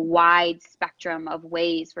on such a wide spectrum of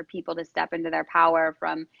ways for people to step into their power,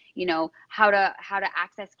 from, you know, how to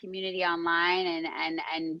access community online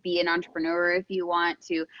and be an entrepreneur if you want,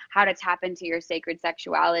 to how to tap into your sacred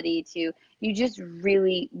sexuality, to you just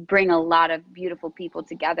really bring a lot of beautiful people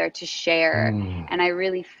together to share. And I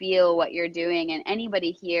really feel what you're doing. And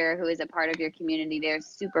anybody here who is a part of your community, they're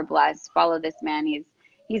super blessed. Follow this man.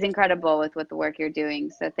 He's incredible with the work you're doing.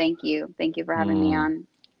 So thank you. Thank you for having me on.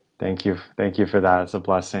 Thank you for that. It's a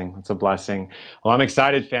blessing. Well, I'm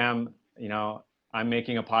excited, fam. You know, I'm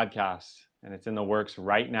making a podcast. and it's in the works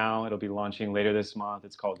right now. It'll be launching later this month.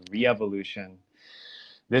 It's called Re-Evolution.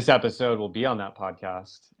 This episode will be on that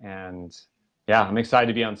podcast. And yeah, I'm excited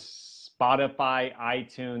to be on Spotify,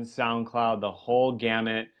 iTunes, SoundCloud, the whole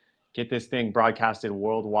gamut. Get this thing broadcasted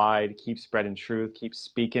worldwide. Keep spreading truth. Keep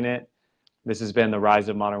speaking it. This has been the Rise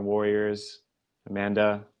of Modern Warriors.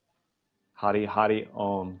 Amanda, Hari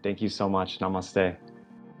Om. Thank you so much. Namaste.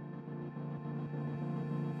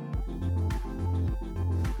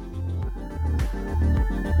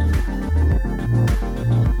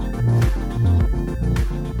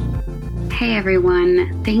 Hey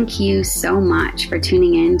everyone, thank you so much for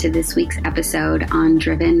tuning in to this week's episode on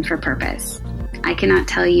Driven for Purpose. I cannot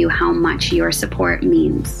tell you how much your support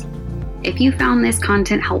means. If you found this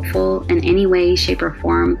content helpful in any way, shape, or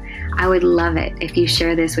form, I would love it if you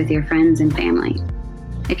share this with your friends and family.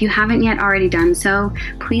 If you haven't yet already done so,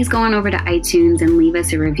 please go on over to iTunes and leave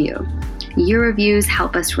us a review. Your reviews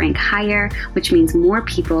help us rank higher, which means more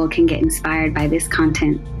people can get inspired by this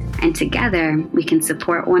content, and together we can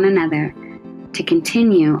support one another to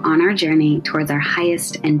continue on our journey towards our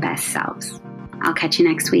highest and best selves. I'll catch you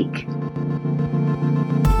next week.